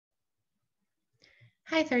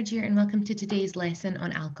Hi third year and welcome to today's lesson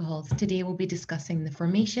on alcohols. Today we'll be discussing the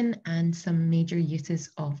formation and some major uses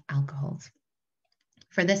of alcohols.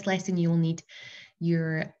 For this lesson you will need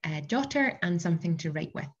your jotter and something to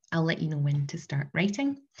write with. I'll let you know when to start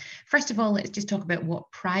writing. First of all, let's just talk about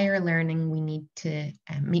what prior learning we need to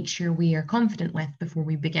make sure we are confident with before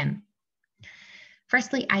we begin.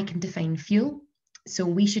 Firstly, I can define fuel. So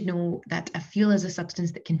we should know that a fuel is a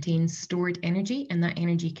substance that contains stored energy, and that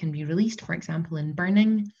energy can be released, for example, in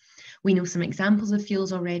burning. We know some examples of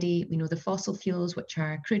fuels already. We know the fossil fuels, which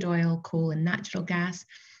are crude oil, coal, and natural gas.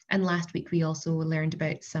 And last week, we also learned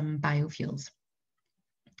about some biofuels.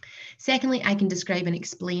 Secondly, I can describe and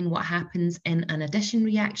explain what happens in an addition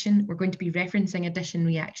reaction. We're going to be referencing addition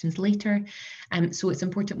reactions later. So it's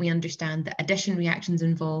important we understand that addition reactions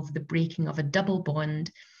involve the breaking of a double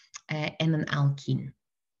bond in an alkene.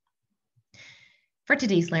 For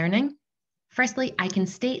today's learning, firstly, I can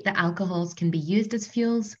state that alcohols can be used as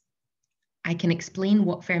fuels. I can explain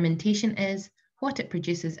what fermentation is, what it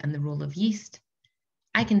produces, and the role of yeast.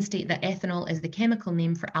 I can state that ethanol is the chemical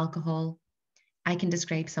name for alcohol. I can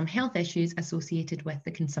describe some health issues associated with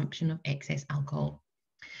the consumption of excess alcohol.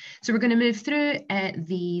 So we're going to move through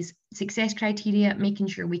these success criteria, making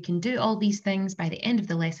sure we can do all these things by the end of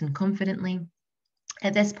the lesson confidently.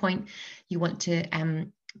 At this point, you want to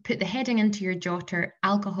put the heading into your jotter,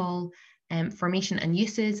 alcohol, formation and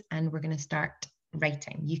uses, and we're going to start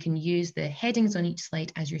writing. You can use the headings on each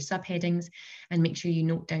slide as your subheadings and make sure you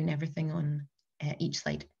note down everything on each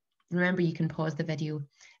slide. Remember, you can pause the video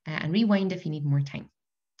and rewind if you need more time.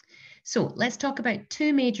 So let's talk about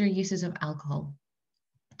two major uses of alcohol.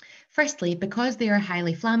 Firstly, because they are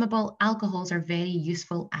highly flammable, alcohols are very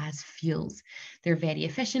useful as fuels. They're very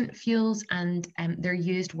efficient fuels and they're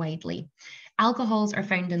used widely. Alcohols are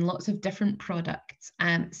found in lots of different products.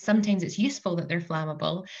 Sometimes it's useful that they're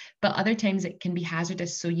flammable, but other times it can be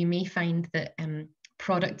hazardous. So you may find that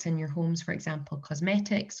products in your homes, for example,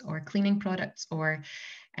 cosmetics or cleaning products or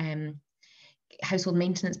household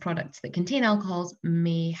maintenance products that contain alcohols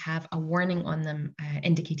may have a warning on them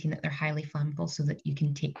indicating that they're highly flammable so that you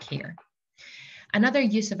can take care. Another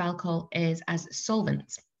use of alcohol is as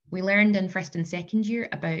solvents. We learned in first and second year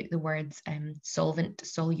about the words solvent,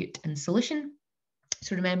 solute, and solution.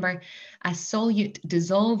 So remember, a solute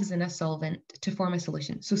dissolves in a solvent to form a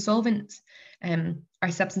solution. So solvents are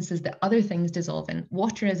substances that other things dissolve in.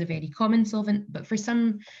 Water is a very common solvent, but for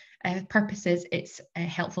some purposes, it's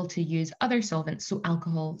helpful to use other solvents. So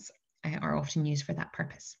alcohols are often used for that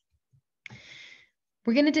purpose.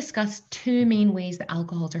 We're going to discuss two main ways that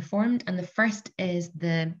alcohols are formed. And the first is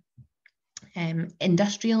the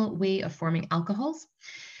industrial way of forming alcohols.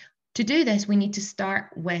 To do this, we need to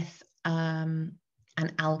start with an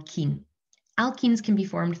alkene. Alkenes can be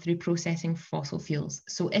formed through processing fossil fuels.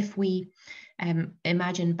 So if we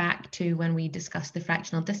imagine back to when we discussed the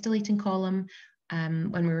fractional distillating column,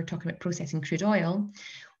 when we were talking about processing crude oil,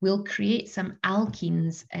 we'll create some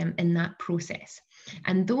alkenes in that process.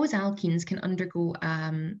 And those alkenes can undergo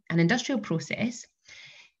an industrial process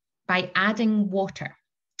by adding water.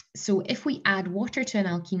 So if we add water to an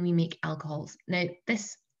alkene, we make alcohols. Now,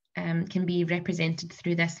 this can be represented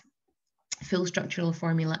through this full structural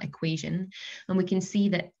formula equation. And we can see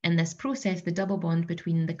that in this process, the double bond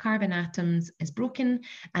between the carbon atoms is broken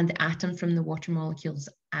and the atoms from the water molecules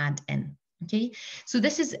add in. Okay, so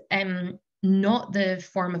this is not the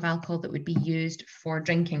form of alcohol that would be used for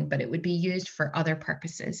drinking, but it would be used for other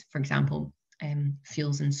purposes, for example,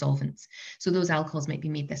 fuels and solvents. So those alcohols might be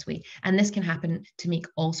made this way. And this can happen to make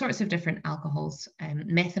all sorts of different alcohols,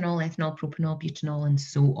 methanol, ethanol, propanol, butanol, and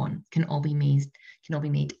so on, can all be made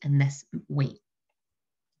in this way.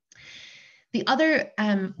 The other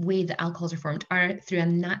way that alcohols are formed are through a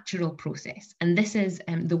natural process. And this is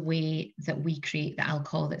the way that we create the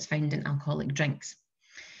alcohol that's found in alcoholic drinks.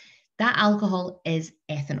 That alcohol is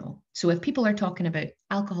ethanol. So if people are talking about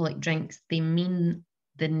alcoholic drinks, they mean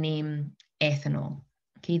the name ethanol.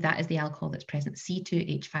 Okay, that is the alcohol that's present.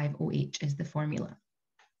 C2H5OH is the formula.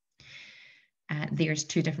 There's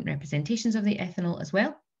two different representations of the ethanol as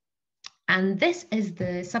well. And this is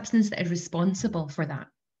the substance that is responsible for that.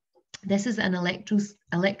 This is an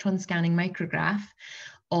electron scanning micrograph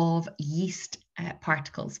of yeast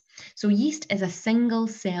particles. So yeast is a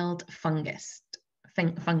single-celled fungus.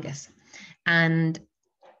 And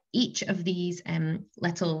each of these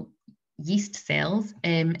little yeast cells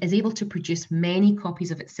is able to produce many copies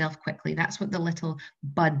of itself quickly. That's what the little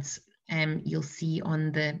buds you'll see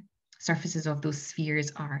on the surfaces of those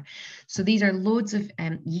spheres are. So these are loads of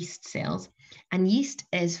yeast cells, and yeast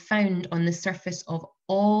is found on the surface of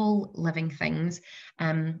all living things.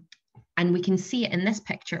 And we can see it in this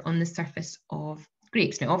picture on the surface of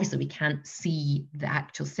grapes. Now, obviously, we can't see the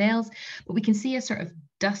actual cells, but we can see a sort of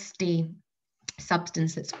dusty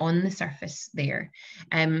substance that's on the surface there.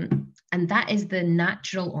 And that is the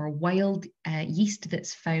natural or wild yeast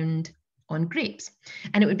that's found on grapes.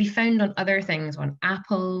 And it would be found on other things, on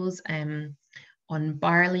apples, on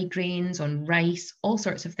barley grains, on rice, all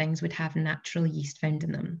sorts of things would have natural yeast found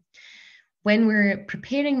in them. When we're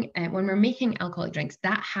preparing, when we're making alcoholic drinks,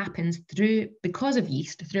 that happens because of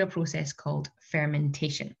yeast, through a process called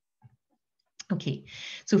fermentation. Okay,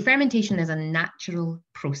 so fermentation is a natural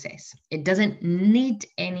process. It doesn't need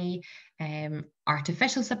any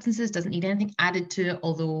artificial substances, doesn't need anything added to it,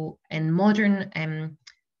 although in modern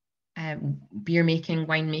beer making,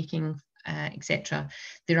 wine making, etc.,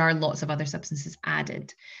 there are lots of other substances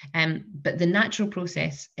added. But the natural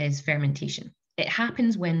process is fermentation. It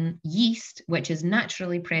happens when yeast, which is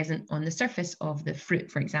naturally present on the surface of the fruit,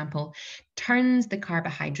 for example, turns the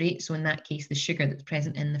carbohydrate, so in that case, the sugar that's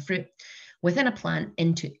present in the fruit, within a plant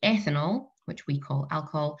into ethanol, which we call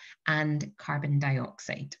alcohol, and carbon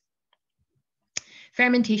dioxide.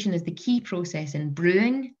 Fermentation is the key process in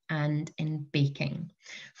brewing and in baking.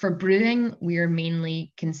 For brewing, we are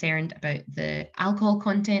mainly concerned about the alcohol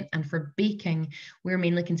content, and for baking, we're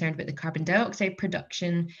mainly concerned about the carbon dioxide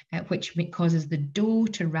production, which causes the dough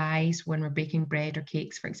to rise when we're baking bread or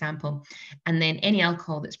cakes, for example. And then any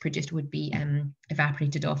alcohol that's produced would be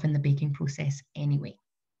evaporated off in the baking process anyway.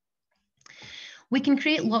 We can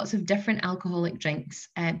create lots of different alcoholic drinks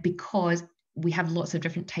because we have lots of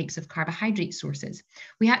different types of carbohydrate sources.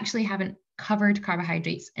 We actually haven't covered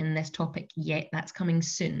carbohydrates in this topic yet, that's coming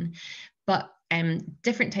soon, but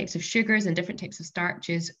different types of sugars and different types of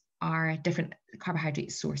starches are different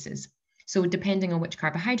carbohydrate sources. So depending on which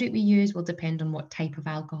carbohydrate we use will depend on what type of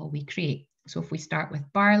alcohol we create. So if we start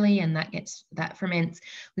with barley and that ferments,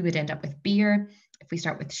 we would end up with beer. If we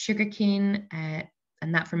start with sugarcane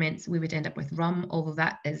and that ferments, we would end up with rum, although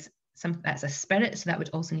that's a spirit, so that would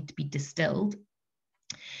also need to be distilled.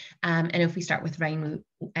 And if we start with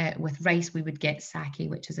rice, we would get sake,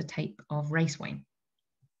 which is a type of rice wine.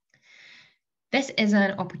 This is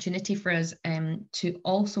an opportunity for us to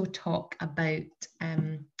also talk about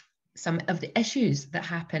some of the issues that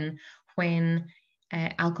happen when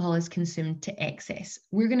alcohol is consumed to excess.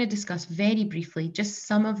 We're going to discuss very briefly just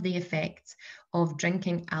some of the effects of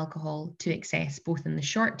drinking alcohol to excess, both in the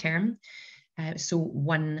short term, so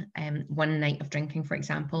one night of drinking, for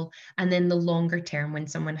example, and then the longer term when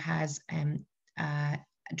someone has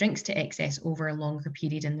drinks to excess over a longer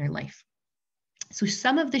period in their life. So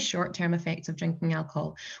some of the short-term effects of drinking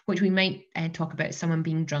alcohol, which we might talk about someone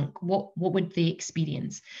being drunk, what would they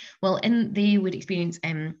experience? Well, they would experience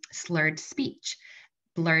slurred speech,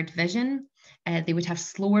 blurred vision, they would have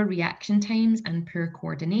slower reaction times and poor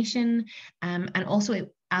coordination, and also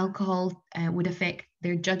alcohol would affect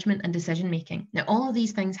their judgment and decision making. Now, all of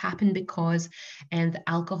these things happen because the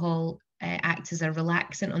alcohol acts as a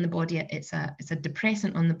relaxant on the body. It's a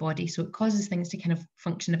depressant on the body, so it causes things to kind of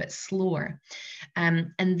function a bit slower.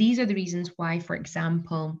 And these are the reasons why, for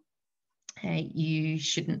example, you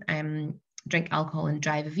shouldn't drink alcohol and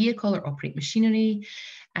drive a vehicle or operate machinery.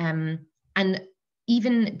 And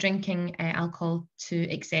even drinking alcohol to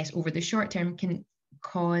excess over the short term can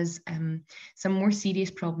cause some more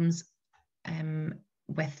serious problems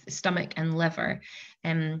with stomach and liver,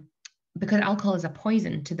 because alcohol is a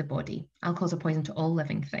poison to the body. Alcohol is a poison to all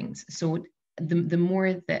living things. So the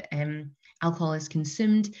more that alcohol is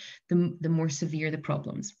consumed, the more severe the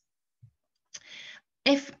problems.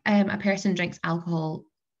 If a person drinks alcohol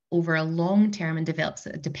over a long term and develops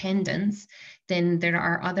a dependence, then there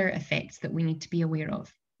are other effects that we need to be aware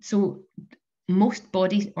of. So most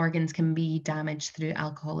body organs can be damaged through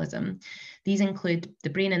alcoholism. These include the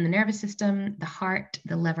brain and the nervous system, the heart,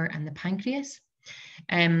 the liver, and the pancreas.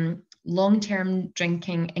 Long-term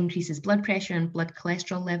drinking increases blood pressure and blood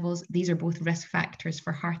cholesterol levels. These are both risk factors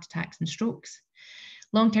for heart attacks and strokes.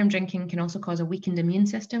 Long-term drinking can also cause a weakened immune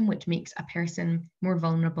system, which makes a person more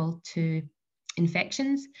vulnerable to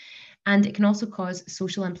infections. And it can also cause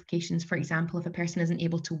social implications. For example, if a person isn't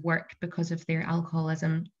able to work because of their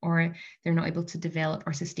alcoholism, or they're not able to develop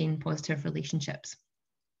or sustain positive relationships.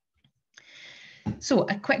 So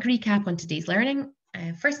a quick recap on today's learning.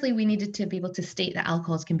 Firstly, we needed to be able to state that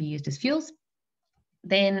alcohols can be used as fuels.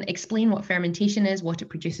 Then explain what fermentation is, what it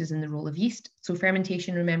produces, and the role of yeast. So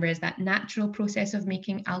fermentation, remember, is that natural process of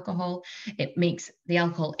making alcohol. It makes the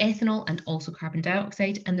alcohol ethanol and also carbon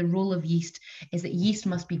dioxide. And the role of yeast is that yeast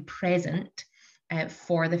must be present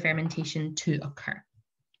for the fermentation to occur.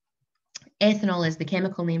 Ethanol is the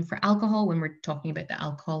chemical name for alcohol when we're talking about the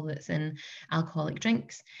alcohol that's in alcoholic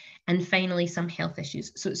drinks. And finally, some health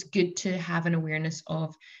issues. So it's good to have an awareness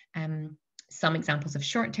of some examples of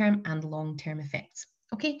short-term and long-term effects.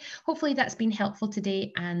 Okay, hopefully that's been helpful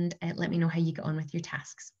today, and let me know how you get on with your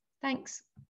tasks. Thanks.